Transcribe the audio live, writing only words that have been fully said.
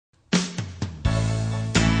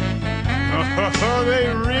Oh, they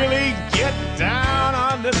really get down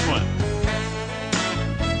on this one.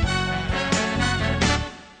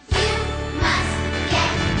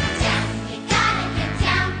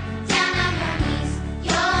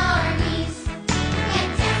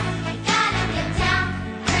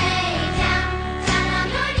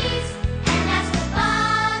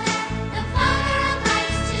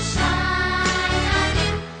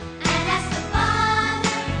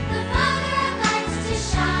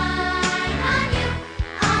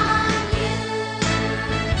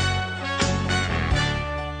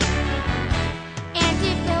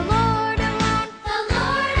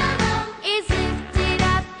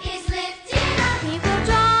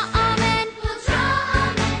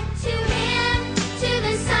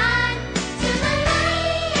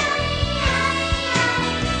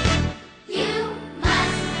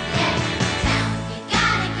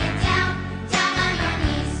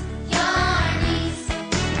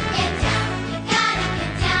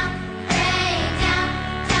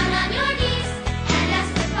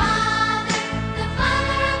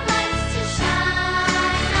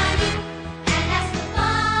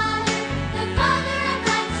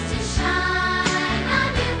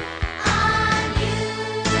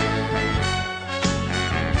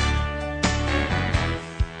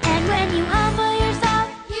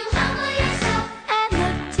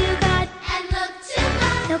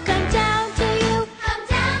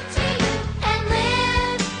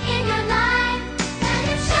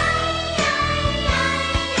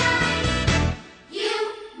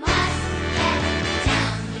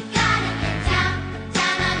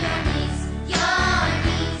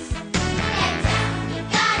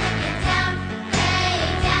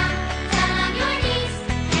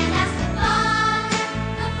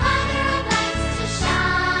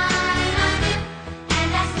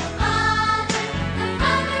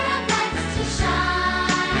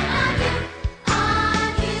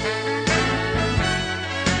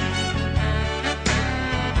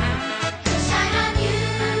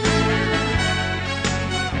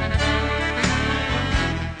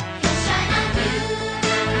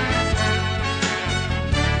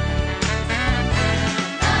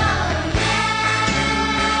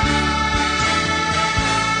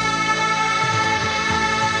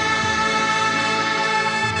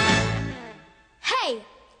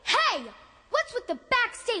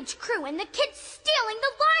 Crew and the kids stealing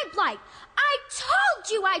the limelight. I told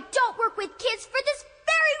you I don't work with kids for this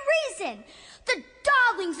very reason. The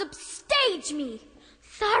darlings upstage me.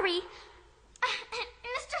 Sorry.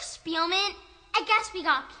 Mr. Spielman, I guess we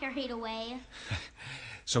got carried away.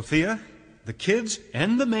 Sophia, the kids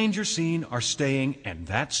and the manger scene are staying, and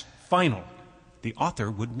that's final. The author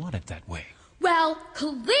would want it that way. Well,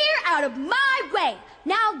 clear out of my way.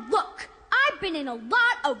 Now look, I've been in a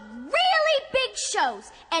lot of really big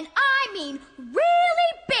shows, and I mean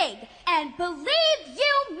really big. And believe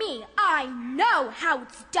you me, I know how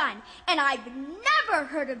it's done. And I've never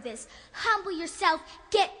heard of this humble yourself,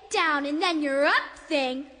 get down, and then you're up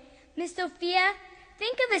thing. Miss Sophia,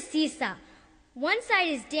 think of a seesaw. One side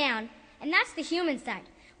is down, and that's the human side.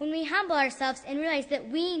 When we humble ourselves and realize that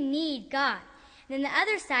we need God. Then the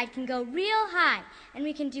other side can go real high, and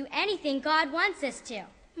we can do anything God wants us to.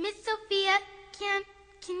 Miss Sophia, can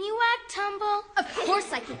you act humble? Of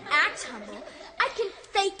course I can act humble. I can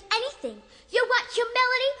fake anything. You want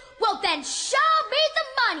humility? Well, then show me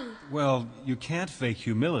the money. Well, you can't fake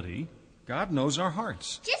humility. God knows our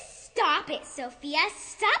hearts. Just stop it, Sophia.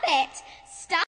 Stop it.